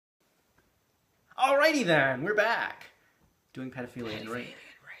Alrighty then, we're back. Doing pedophilia and rape.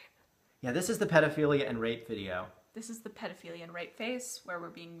 Yeah, this is the pedophilia and rape video. This is the pedophilia and rape phase where we're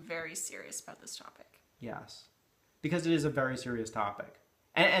being very serious about this topic. Yes. Because it is a very serious topic.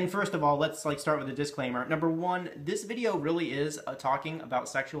 And first of all, let's start with a disclaimer. Number one, this video really is talking about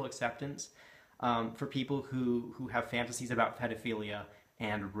sexual acceptance for people who have fantasies about pedophilia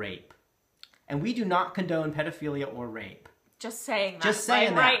and rape. And we do not condone pedophilia or rape. Just saying that. Just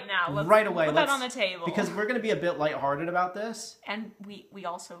saying that. Right now. Let's right away. Put that on the table. Because we're going to be a bit lighthearted about this. And we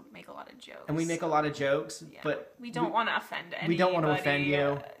also make a lot of jokes. And we make a lot of jokes. Yeah. But we don't want to offend anybody. We don't want to offend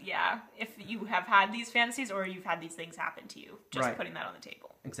you. Yeah. If you have had these fantasies or you've had these things happen to you. Just putting that on the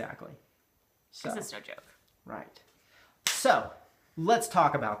table. Exactly. Because it's no joke. Right. So, let's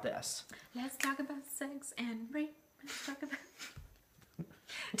talk about this. Let's talk about sex and rape. Let's talk about...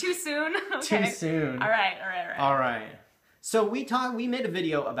 Too soon? Too Okay. soon. All right. All right. So we made a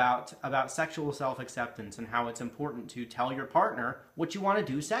video about sexual self-acceptance and how it's important to tell your partner what you want to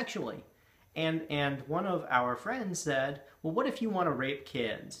do sexually. And one of our friends said, well, what if you want to rape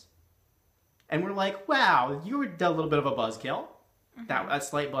kids? And we're like, wow, you were a little bit of a buzzkill. A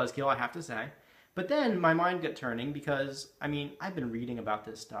slight buzzkill, I have to say. But then my mind got turning because, I mean, I've been reading about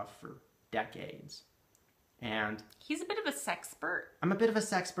this stuff for decades. And he's a bit of a sexpert. I'm a bit of a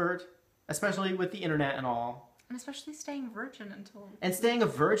sexpert, especially with the internet and all. And especially staying virgin until... And staying a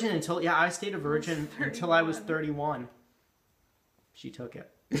virgin until... Yeah, I stayed a virgin until I was 31. She took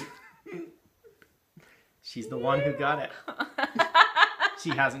it. She's the one who got it.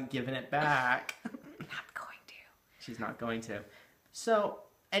 She hasn't given it back. Not going to. She's not going to. So,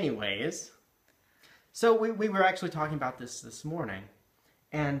 anyways. So, we were actually talking about this morning.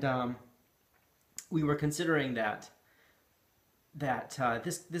 And we were considering that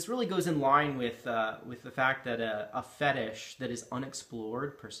this really goes in line with the fact that a fetish that is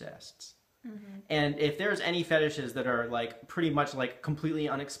unexplored persists. And if there's any fetishes that are pretty much completely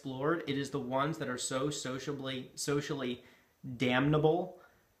unexplored, it is the ones that are so socially damnable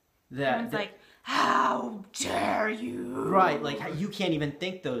that like, how dare you? Right, you can't even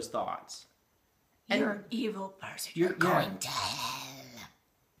think those thoughts. You're an evil person. You're going to hell.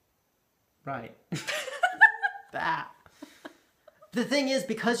 Right. That. The thing is,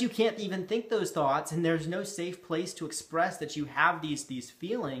 because you can't even think those thoughts, and there's no safe place to express that you have these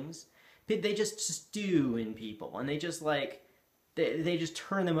feelings, they just stew in people, and they just they just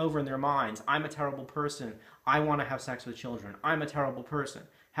turn them over in their minds. I'm a terrible person. I want to have sex with children. I'm a terrible person.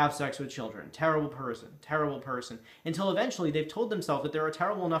 Have sex with children. Terrible person. Terrible person. Until eventually they've told themselves that they're a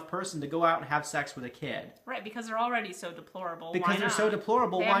terrible enough person to go out and have sex with a kid. Right, because they're already so deplorable. Because they're so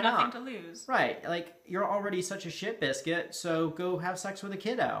deplorable, why not? They have nothing to lose. Right, you're already such a shit biscuit, so go have sex with a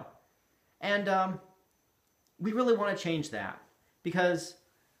kiddo. And we really want to change that. Because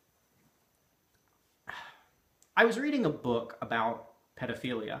I was reading a book about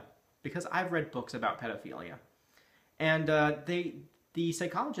pedophilia. Because I've read books about pedophilia. And the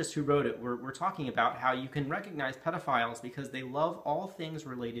psychologists who wrote it were talking about how you can recognize pedophiles because they love all things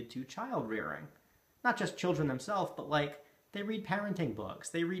related to child rearing. Not just children themselves, but they read parenting books.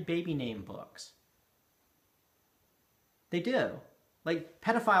 They read baby name books. They do.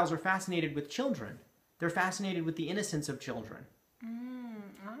 Pedophiles are fascinated with children. They're fascinated with the innocence of children.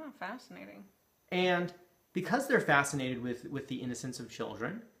 Oh, fascinating. And because they're fascinated with the innocence of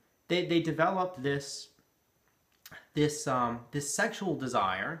children, they develop this sexual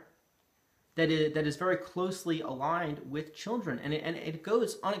desire that is very closely aligned with children, and it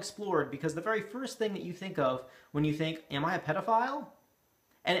goes unexplored because the very first thing that you think of when you think, am I a pedophile?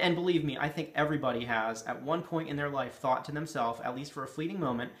 And believe me, I think everybody has at one point in their life thought to themselves, at least for a fleeting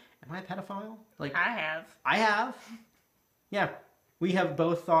moment, am I a pedophile? I have. Yeah, we have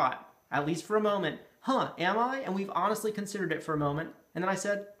both thought, at least for a moment, am I? And we've honestly considered it for a moment, and then I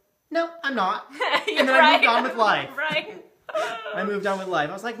said, no, I'm not. And then I moved on with life. Right. I moved on with life.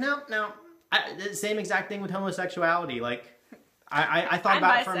 I was like, no. Same exact thing with homosexuality. I thought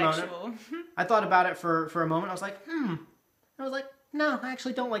about it for a moment. I thought about it for a moment. I was like, I was like, no, I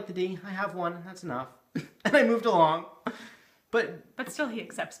actually don't like the D. I have one. That's enough. And I moved along. But still he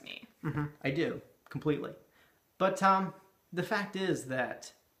accepts me. I do. Completely. But the fact is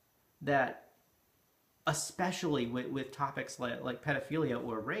that especially with topics like pedophilia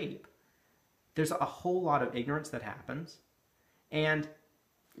or rape, there's a whole lot of ignorance that happens. And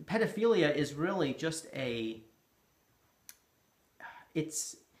pedophilia is really just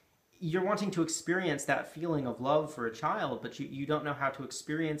you're wanting to experience that feeling of love for a child, but you don't know how to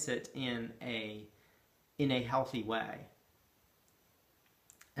experience it in a healthy way.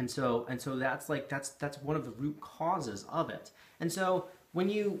 And so that's one of the root causes of it. And so when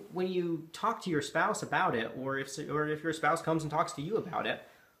you talk to your spouse about it, or if your spouse comes and talks to you about it,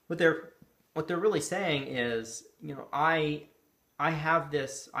 what they're really saying is, I have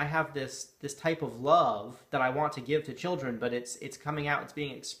this type of love that I want to give to children, but it's coming out, it's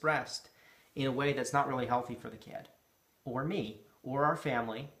being expressed in a way that's not really healthy for the kid, or me, or our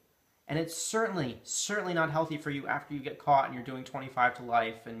family, and it's certainly not healthy for you after you get caught and you're doing 25 to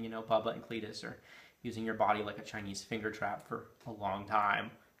life, and Bubba and Cletus are using your body like a Chinese finger trap for a long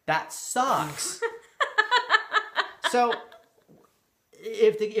time. That sucks. So,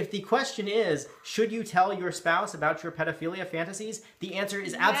 if the question is, should you tell your spouse about your pedophilia fantasies? The answer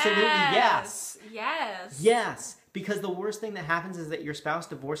is absolutely yes. Yes. Yes. Because the worst thing that happens is that your spouse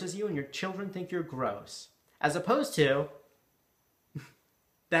divorces you and your children think you're gross. As opposed to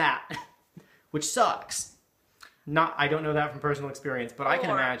that, which sucks. I don't know that from personal experience, but I can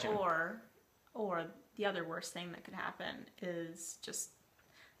imagine. Or the other worst thing that could happen is just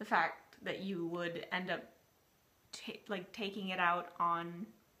the fact that you would end up taking it out on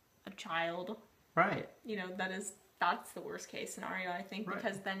a child. Right. That's the worst case scenario, I think, right.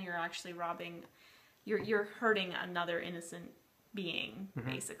 Because then you're actually you're hurting another innocent being,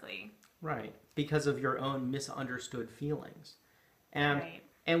 basically. Right. Because of your own misunderstood feelings. And right.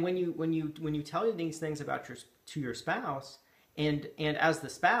 and when you tell these things about your spouse, and as the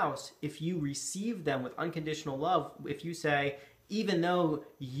spouse, if you receive them with unconditional love, if you say, even though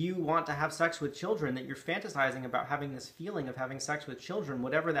you want to have sex with children, that you're fantasizing about having this feeling of having sex with children,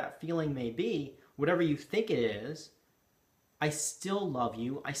 whatever that feeling may be, whatever you think it is, I still love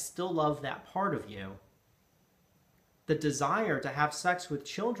you. I still love that part of you. The desire to have sex with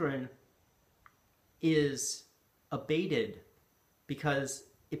children is abated because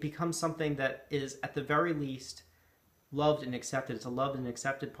it becomes something that is, at the very least, loved and accepted. It's a loved and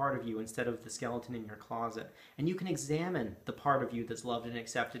accepted part of you instead of the skeleton in your closet. And you can examine the part of you that's loved and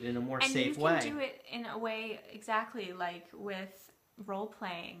accepted in a more safe way. And you can do it in a way exactly like with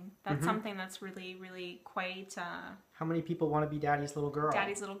role-playing. That's something that's really, really quite... How many people want to be daddy's little girl?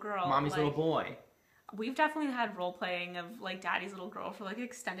 Daddy's little girl. Mommy's little boy. We've definitely had role-playing of daddy's little girl for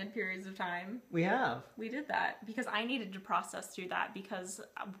extended periods of time. We have. We did that because I needed to process through that because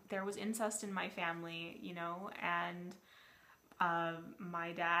there was incest in my family, and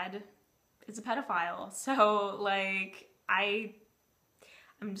my dad is a pedophile. So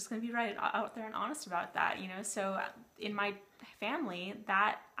I'm just going to be right out there and honest about that, So in my family,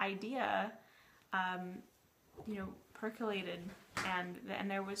 that idea, percolated, and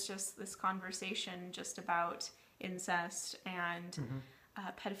there was just this conversation just about incest and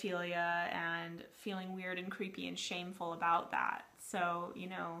pedophilia and feeling weird and creepy and shameful about that. So,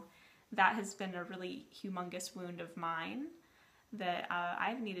 that has been a really humongous wound of mine that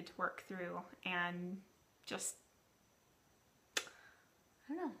I've needed to work through and just, I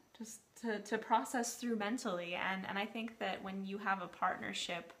don't know, just to process through mentally. And I think that when you have a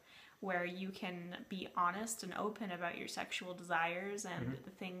partnership where you can be honest and open about your sexual desires and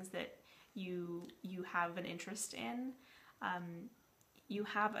the things that you have an interest in, you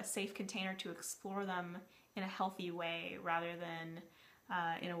have a safe container to explore them in a healthy way rather than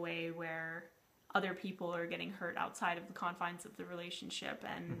in a way where other people are getting hurt outside of the confines of the relationship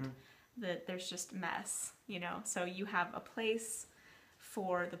and that there's just mess, So you have a place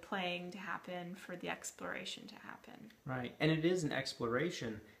for the playing to happen, for the exploration to happen. Right, and it is an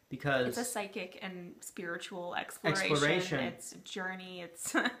exploration because... It's a psychic and spiritual exploration. It's a journey,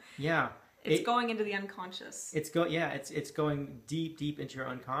 it's... yeah. It's going into the unconscious. It's going deep into your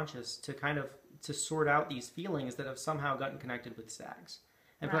unconscious to sort out these feelings that have somehow gotten connected with sex.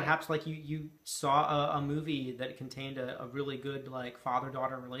 And right. Perhaps you saw a movie that contained a really good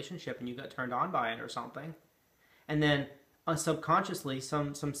father-daughter relationship and you got turned on by it or something. And then subconsciously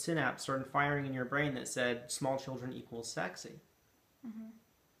some synapse started firing in your brain that said small children equals sexy.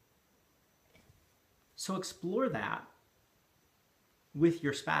 So explore that with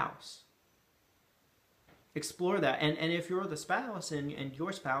your spouse. Explore that. And if you're the spouse and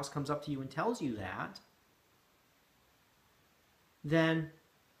your spouse comes up to you and tells you that, then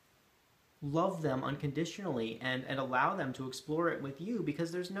love them unconditionally and allow them to explore it with you,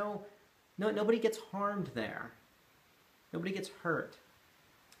 because there's nobody gets harmed there. Nobody gets hurt.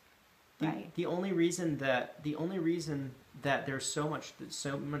 Right. The only reason that there's so much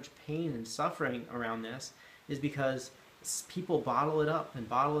pain and suffering around this is because people bottle it up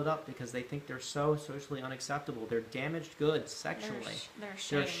because they think they're so socially unacceptable. They're damaged goods sexually.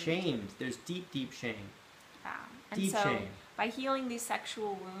 They're shamed. There's deep shame. Yeah. And deep so shame. By healing these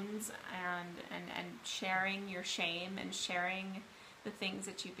sexual wounds and sharing your shame and sharing the things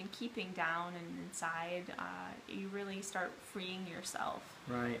that you've been keeping down and inside, you really start freeing yourself.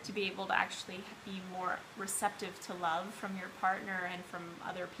 Right. To be able to actually be more receptive to love from your partner and from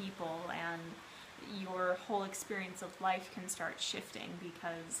other people, and your whole experience of life can start shifting,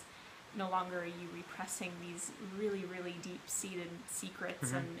 because no longer are you repressing these really, really deep-seated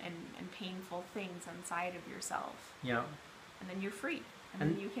secrets and painful things inside of yourself. Yeah. And then you're free.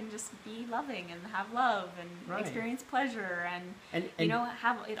 And then you can just be loving and have love and experience pleasure and you know,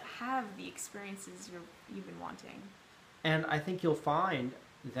 have the experiences you've been wanting. And I think you'll find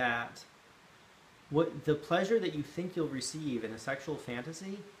that what the pleasure that you think you'll receive in a sexual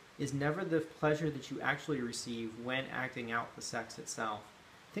fantasy is never the pleasure that you actually receive when acting out the sex itself.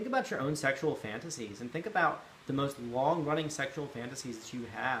 Think about your own sexual fantasies, and think about the most long-running sexual fantasies that you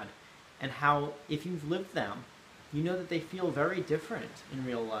had, and how, if you've lived them, you know that they feel very different in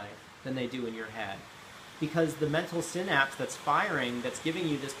real life than they do in your head. Because the mental synapse that's firing, that's giving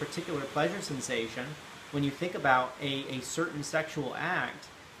you this particular pleasure sensation, when you think about a certain sexual act,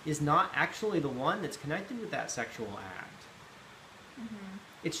 is not actually the one that's connected with that sexual act. Mm-hmm.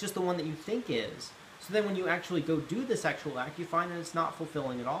 It's just the one that you think is. So then when you actually go do the sexual act, you find that it's not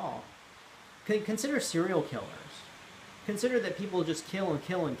fulfilling at all. Consider serial killers. Consider that people just kill and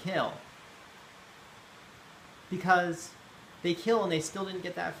kill and kill. Because they kill and they still didn't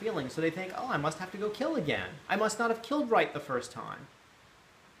get that feeling. So they think, oh, I must have to go kill again. I must not have killed right the first time.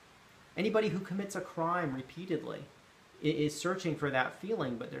 Anybody who commits a crime repeatedly is searching for that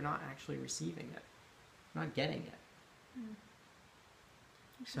feeling, but they're not actually receiving it. Not getting it. Mm.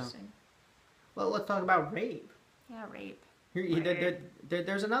 Interesting. So, well, let's talk about rape. Yeah, rape.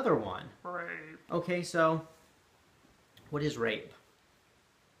 There's another one. Rape. Okay, so what is rape?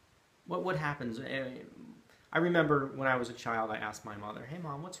 What happens? I remember when I was a child, I asked my mother, "Hey,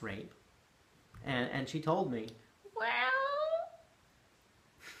 Mom, what's rape?" And she told me. Well,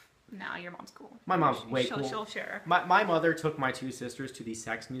 no, your mom's cool. My mom's way cool. She'll share. My mother took my two sisters to the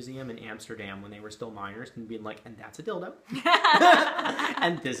sex museum in Amsterdam when they were still minors, and being like, "And that's a dildo,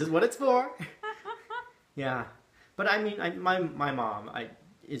 and this is what it's for." Yeah, but I mean, my mom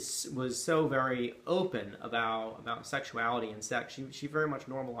was so very open about sexuality and sex. She very much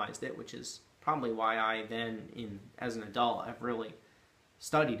normalized it, which is probably why I then, as an adult, have really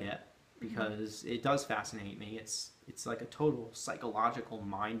studied it, because it does fascinate me. It's like a total psychological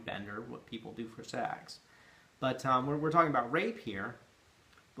mind bender what people do for sex. But we're talking about rape here.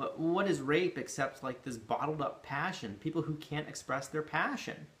 But what is rape except like this bottled up passion? People who can't express their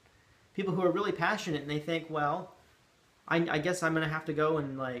passion. People who are really passionate and they think, well, I guess I'm going to have to go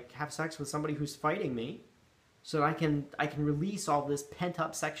and like have sex with somebody who's fighting me, so that I can release all this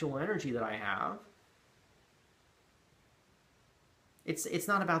pent-up sexual energy that I have. It's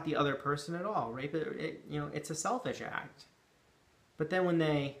not about the other person at all. Rape, it's a selfish act. But then when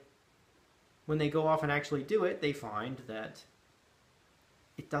they go off and actually do it, they find that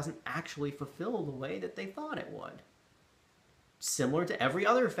it doesn't actually fulfill the way that they thought it would. Similar to every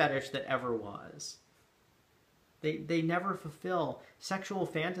other fetish that ever was. They never fulfill. Sexual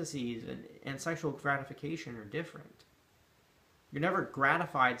fantasies and sexual gratification are different. You're never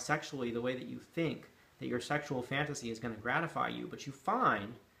gratified sexually the way that you think that your sexual fantasy is going to gratify you, but you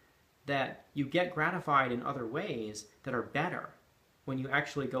find that you get gratified in other ways that are better when you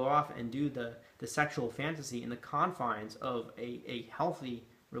actually go off and do the sexual fantasy in the confines of a healthy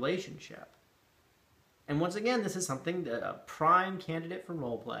relationship. And once again, this is something that a prime candidate for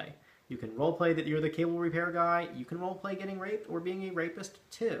roleplay. You can roleplay that you're the cable repair guy. You can roleplay getting raped or being a rapist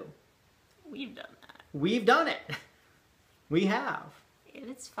too. We've done that. We've done it. We have. And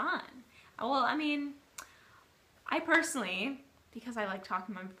it's fun. Well, I mean, I personally, because I like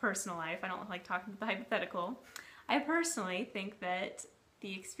talking about my personal life, I don't like talking about the hypothetical. I personally think that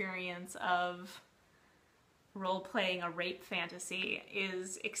the experience of role-playing a rape fantasy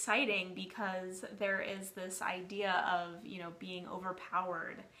is exciting, because there is this idea of, being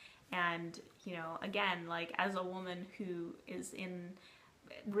overpowered. And, again, like, as a woman who is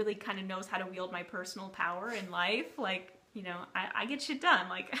really kind of knows how to wield my personal power in life, like, I get shit done.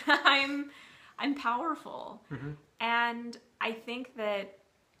 Like, I'm powerful. Mm-hmm. And I think that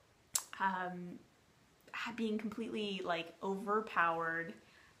being completely, like, overpowered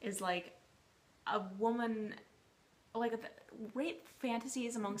is, like, a woman, like, rape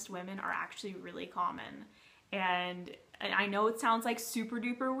fantasies amongst women are actually really common. And I know it sounds like super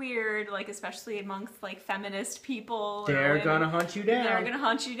duper weird, like especially amongst like feminist people. They're gonna hunt you down. They're gonna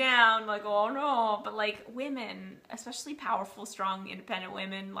hunt you down, like, oh no. But like women, especially powerful, strong, independent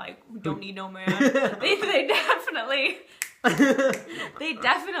women, like who don't need no man, they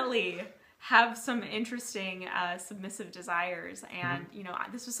definitely have some interesting submissive desires, and you know,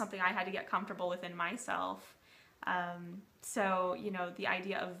 this was something I had to get comfortable within myself. So you know, the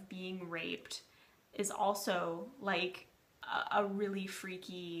idea of being raped is also like a really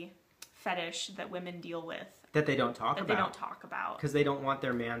freaky fetish that women deal with that they don't talk that about. they don't talk about Because they don't want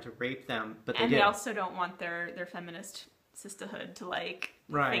their man to rape them, but they and do. they also don't want their feminist sisterhood to like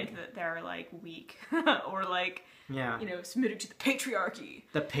think that they're like weak or like you know, submitted to the patriarchy.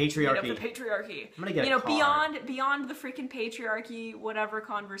 The patriarchy. You know, the patriarchy. I'm gonna get you know, a card. beyond the freaking patriarchy, whatever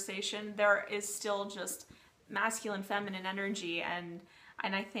conversation, there is still just masculine, feminine energy, and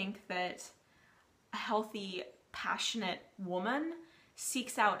I think that a healthy, passionate woman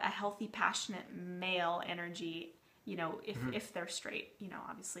seeks out a healthy, passionate male energy. You know, if they're straight. You know,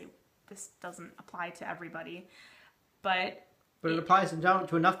 obviously this doesn't apply to everybody, but it applies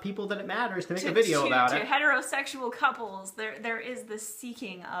to enough people that it matters to make a video about it. To heterosexual couples, there is this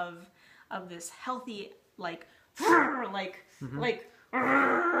seeking of this healthy, like, like,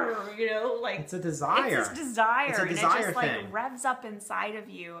 you know, like it's a desire. It's this desire. It's a desire and it just thing. like revs up inside of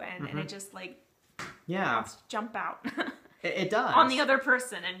you, and it just like wants to jump out. It does on the other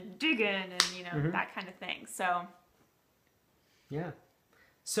person and dig in, and you know that kind of thing. So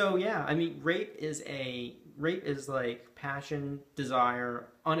yeah, I mean, rape is like passion, desire,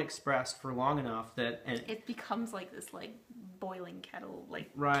 unexpressed for long enough that it becomes like this like boiling kettle, like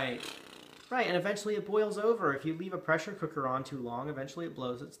right, and eventually it boils over. If you leave a pressure cooker on too long, eventually it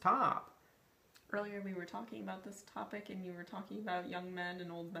blows its top. Earlier we were talking about this topic, and you were talking about young men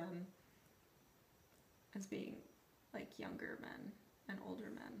and old men as being like younger men and older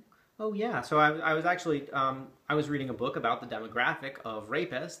men. Oh yeah, so I was actually I was reading a book about the demographic of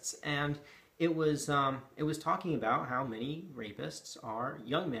rapists, and it was talking about how many rapists are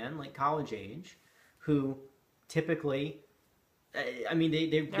young men, like college age, who typically, I mean,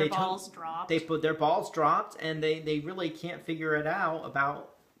 they put their balls dropped, and they really can't figure it out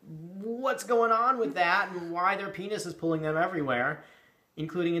about what's going on with that and why their penis is pulling them everywhere,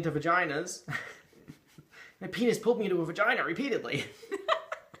 including into vaginas. My penis pulled me into a vagina repeatedly.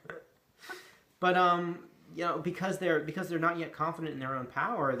 But you know, because they're not yet confident in their own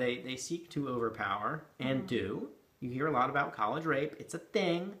power, they seek to overpower and do. You hear a lot about college rape. It's a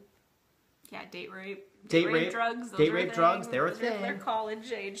thing. Yeah, date rape. Date rape drugs. Date rape drugs. They're a thing. They're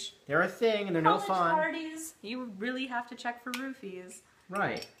college age. They're a thing, and they're no fun. College parties. You really have to check for roofies.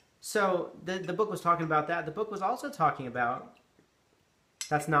 Right. So the book was talking about that. The book was also talking about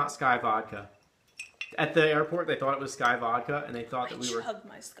that's not Sky vodka. At the airport, they thought it was Sky vodka, and they thought that we were. Chug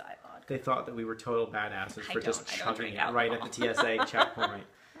my Sky vodka. They thought that we were total badasses for just chugging it alcohol. right at the TSA checkpoint.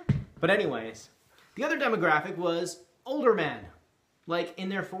 But anyways, the other demographic was older men, like in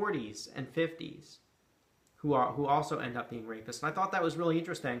their 40s and 50s, who also end up being rapists. And I thought that was really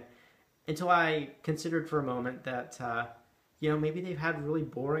interesting, until I considered for a moment that you know, maybe they've had really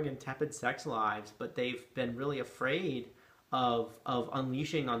boring and tepid sex lives, but they've been really afraid of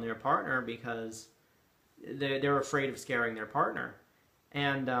unleashing on their partner because they're afraid of scaring their partner,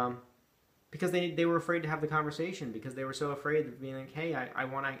 and because they were afraid to have the conversation, because they were so afraid of being like, hey, I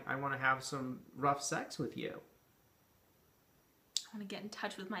want to have some rough sex with you. I want to get in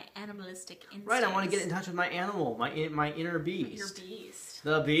touch with my animalistic instincts. Right, I want to get in touch with my animal, my inner beast. Your beast.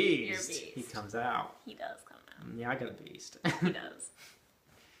 The beast. Your beast. He comes out. He does come out. Yeah, I got a beast. He does.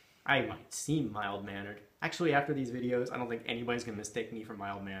 I might seem mild-mannered. Actually, after these videos, I don't think anybody's going to mistake me for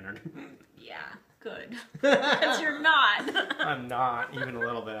mild-mannered. Yeah, good. Because you're not. I'm not, even a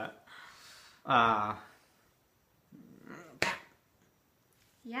little bit.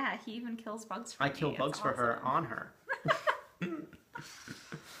 Yeah, he even kills bugs for me. I kill bugs for her, on her.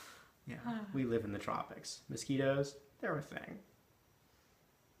 Yeah, we live in the tropics. Mosquitoes, they're a thing.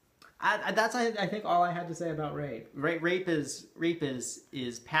 That's I think all I had to say about rape. Rape is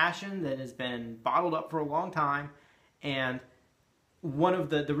passion that has been bottled up for a long time, and one of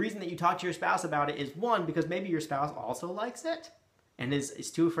the reason that you talk to your spouse about it is, one, because maybe your spouse also likes it and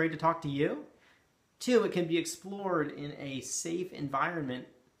is too afraid to talk to you. Two, it can be explored in a safe environment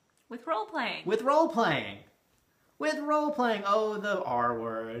with role playing. With role playing. With role playing. Oh, the R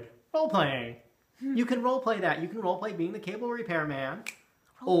word. Role playing. You can role play that. You can role play being the cable repairman.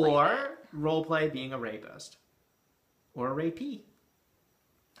 Or roleplay being a rapist. Or a rapee.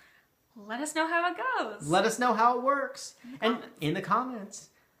 Let us know how it goes. Let us know how it works. In the comments.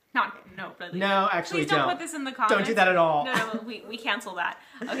 No, really. No, actually Please don't put this in the comments. Don't do that at all. No, we cancel that.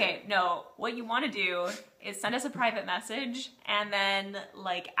 Okay, no. What you want to do is send us a private message and then,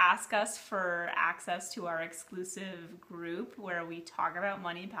 like, ask us for access to our exclusive group where we talk about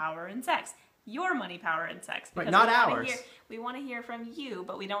money, power, and sex. your money, power, and sex. Right, not ours. We want to hear from you,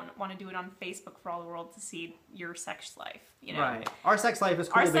 but we don't want to do it on Facebook for all the world to see your sex life, you know? Right. Our sex life is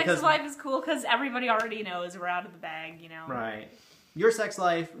cool Our because... sex life is cool because everybody already knows we're out of the bag, you know? Right. Your sex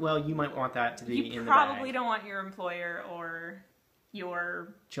life, well, you might want that to be in the bag. You probably don't want your employer or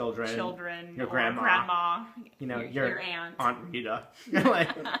your children, your or grandma, you know, your aunt, Aunt Rita. Like,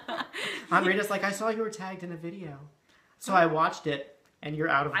 Aunt Rita's like, I saw you were tagged in a video, so I watched it, and you're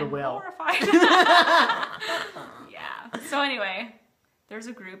out of the will. I'm horrified. Yeah. So anyway, there's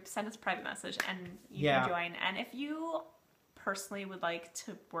a group. Send us a private message, and you can join. And if you personally would like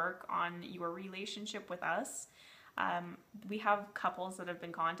to work on your relationship with us, we have couples that have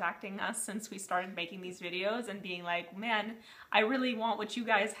been contacting us since we started making these videos and being like, man, I really want what you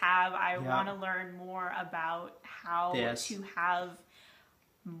guys have. I want to learn more about how to have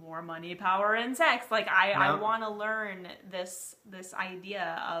more money, power, and sex. Like, I want to learn this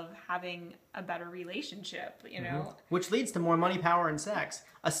idea of having a better relationship, you know? Which leads to more money, power, and sex.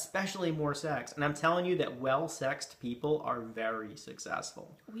 Especially more sex. And I'm telling you that well-sexed people are very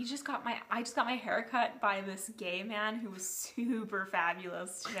successful. I just got my hair cut by this gay man who was super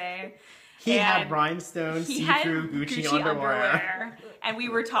fabulous today. He had rhinestone, see-through Gucci underwear. And we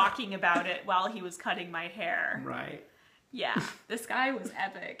were talking about it while he was cutting my hair. Right. Yeah, this guy was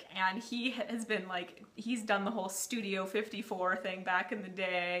epic, and he has been like, he's done the whole Studio 54 thing back in the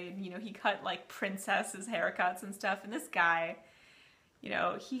day, and, you know, he cut like princesses haircuts and stuff, and this guy, you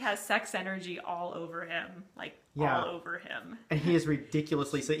know, he has sex energy all over him, like all over him. And he is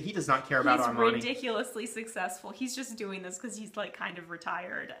ridiculously, he does not care about our money. He's ridiculously successful. He's just doing this because he's like kind of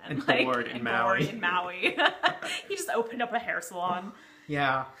retired and like, bored in Maui. He just opened up a hair salon.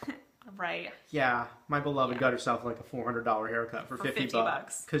 Yeah. Right. Yeah, my beloved got herself like a $400 haircut for 50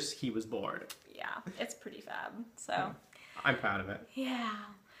 bucks because he was bored. Yeah, it's pretty fab. So I'm proud of it. Yeah.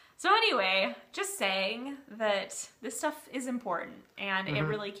 So anyway, just saying that this stuff is important and it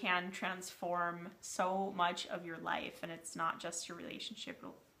really can transform so much of your life, and it's not just your relationship,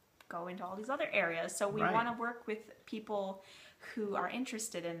 it'll go into all these other areas. So we want to work with people who are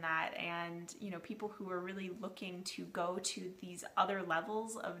interested in that, and, you know, people who are really looking to go to these other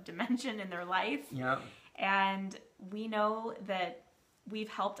levels of dimension in their life. Yeah. And we know that we've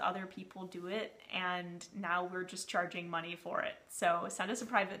helped other people do it, and now we're just charging money for it. So send us a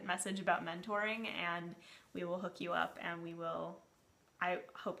private message about mentoring and we will hook you up, and I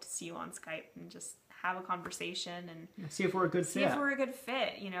hope to see you on Skype and just have a conversation and see if we're a good fit. See if we're a good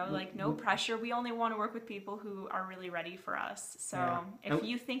fit, you know, like no pressure. We only want to work with people who are really ready for us. So if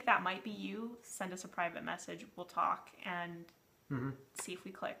you think that might be you, send us a private message. We'll talk and see if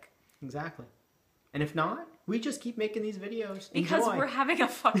we click. Exactly. And if not, we just keep making these videos. Because we're having a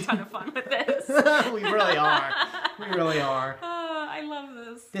fuck ton of fun with this. We really are. We really are. I love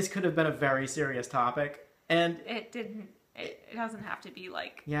this. This could have been a very serious topic. And it didn't. It doesn't have to be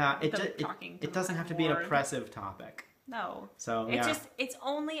like it doesn't have to be an oppressive topic. No. So it's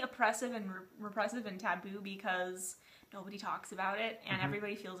only oppressive and repressive and taboo because nobody talks about it and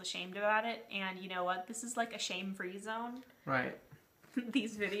everybody feels ashamed about it. And you know what? This is like a shame-free zone. Right.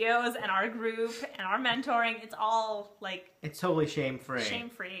 These videos and our group and our mentoring, it's all like... It's totally shame-free.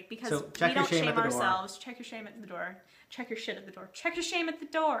 Shame-free because we don't shame ourselves. Check your shame at the door. Check your shit at the door. Check your shame at the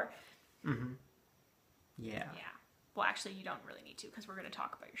door. Yeah. Well, actually, you don't really need to because we're going to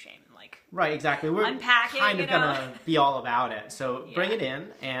talk about your shame and like... Right, exactly. We're unpack kind of going to be all about it. So bring it in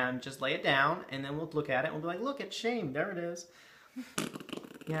and just lay it down, and then we'll look at it and we'll be like, look, it's shame. There it is.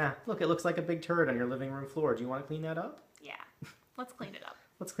 Yeah, look, it looks like a big turd on your living room floor. Do you want to clean that up? Yeah. Let's clean it up.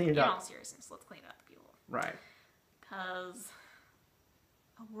 Let's clean it up. In all seriousness, let's clean it up, people. Right. Because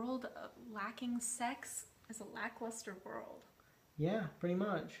a world lacking sex is a lackluster world. Yeah, pretty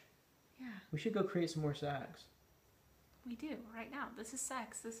much. Yeah. We should go create some more sex. We do, right now. This is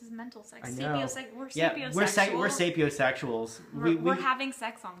sex. This is mental sex. I know. We're sapiosexuals. We're sapiosexuals. We're having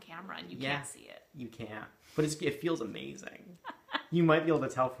sex on camera and you can't see it. You can't. But it feels amazing. You might be able to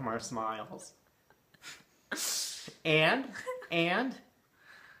tell from our smiles. And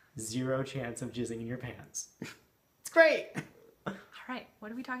 0 chance of jizzing in your pants. It's great. All right.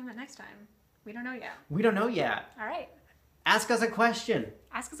 What are we talking about next time? We don't know yet. We don't know yet. All right. Ask us a question.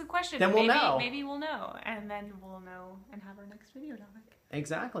 Ask us a question. Then we'll know. Maybe we'll know. And then we'll know and have our next video topic.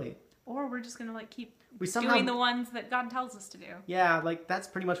 Exactly. Or we're just going to like keep doing the ones that God tells us to do. Yeah, like that's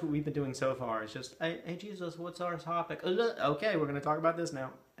pretty much what we've been doing so far. It's just, hey Jesus, what's our topic? Okay, we're going to talk about this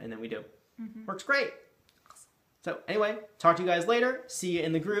now. And then we do. Works great. So anyway, talk to you guys later. See you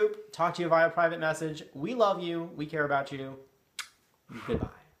in the group. Talk to you via private message. We love you. We care about you. Goodbye.